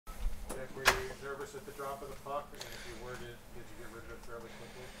nervous at the drop of the puck? And if you were, did you get rid of it fairly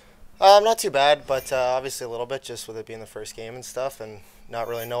quickly? Not too bad, but obviously a little bit just with it being the first game and stuff, and not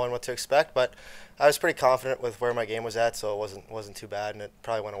really knowing what to expect. But I was pretty confident with where my game was at, so it wasn't too bad, and it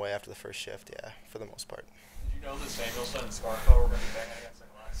probably went away after the first shift. Yeah, for the most part. Did you know that Samuelsson and Scarfo were going to be banging against the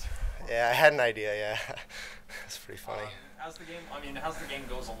glass? Yeah, I had an idea. Yeah, it's pretty funny. As the game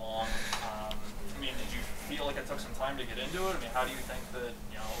goes along, did you feel like it took some time to get into it? How do you think that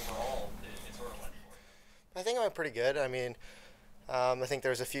overall it sort of went for you? I think it went pretty good. I think there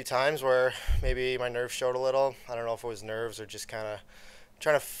was a few times where maybe my nerves showed a little. I don't know if it was nerves or just kind of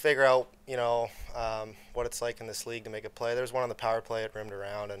trying to figure out, what it's like in this league to make a play. There was one on the power play, it rimmed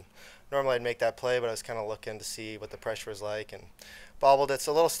around, and normally I'd make that play, but I was kind of looking to see what the pressure was like and bobbled it.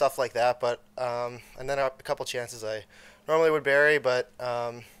 So little stuff like that, but and then a couple chances I normally would bury, but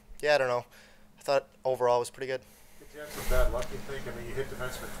yeah, I don't know. I thought overall it was pretty good. Did you have some bad luck, you think? You hit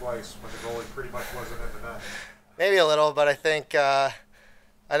defenseman twice when the goalie pretty much wasn't in the net. Maybe a little, but I think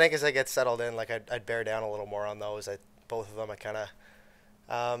as I get settled in, I'd bear down a little more on those. Both of them, I kind of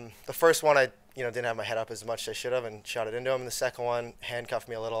the first one I didn't have my head up as much as I should have and shot it into him. And the second one handcuffed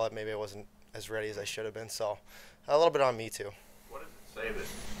me a little. Maybe I wasn't as ready as I should have been. So a little bit on me too. What does it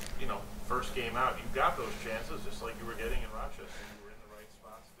say that first game out you got those chances just like you were getting in Rochester? You were in the right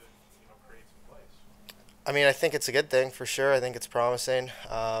spots to create some plays. I think it's a good thing for sure. I think it's promising.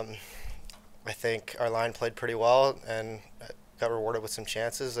 I think our line played pretty well and got rewarded with some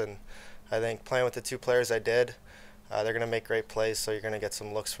chances. And I think playing with the two players I did, they're going to make great plays, so you're going to get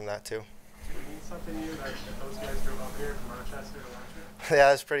some looks from that too. Did it mean something to you that those guys drove up here from Rochester to watch you? Yeah,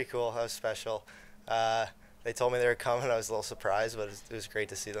 it was pretty cool. That was special. They told me they were coming. I was a little surprised, but it was great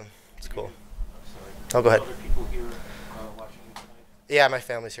to see them. It's cool. Oh, go ahead. Other people here watching you tonight? Yeah, my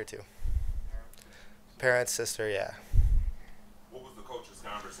family's here too. Parents, sister, yeah. What was the coach's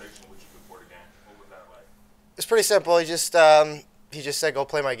conversation with you before the game? What was that like? It's pretty simple. He just said, "Go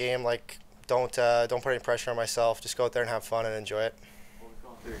play my game. Don't put any pressure on myself. Just go out there and have fun and enjoy it." What was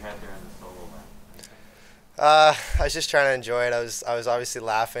going through your head there in the solo man? I was just trying to enjoy it. I was obviously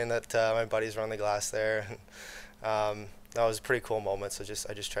laughing that my buddies were on the glass there. That was a pretty cool moment. So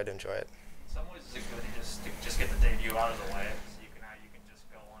I just tried to enjoy it. In some ways, is it good to just get the debut out of the way, so you can just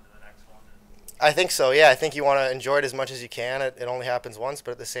go on to the next one? I think so. Yeah, I think you want to enjoy it as much as you can. It only happens once,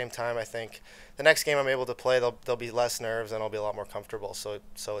 but at the same time, I think the next game I'm able to play, there'll be less nerves and I'll be a lot more comfortable. So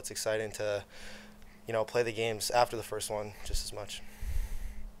it's exciting to, play the games after the first one just as much.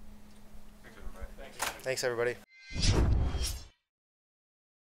 Thanks, everybody. Thanks, everybody.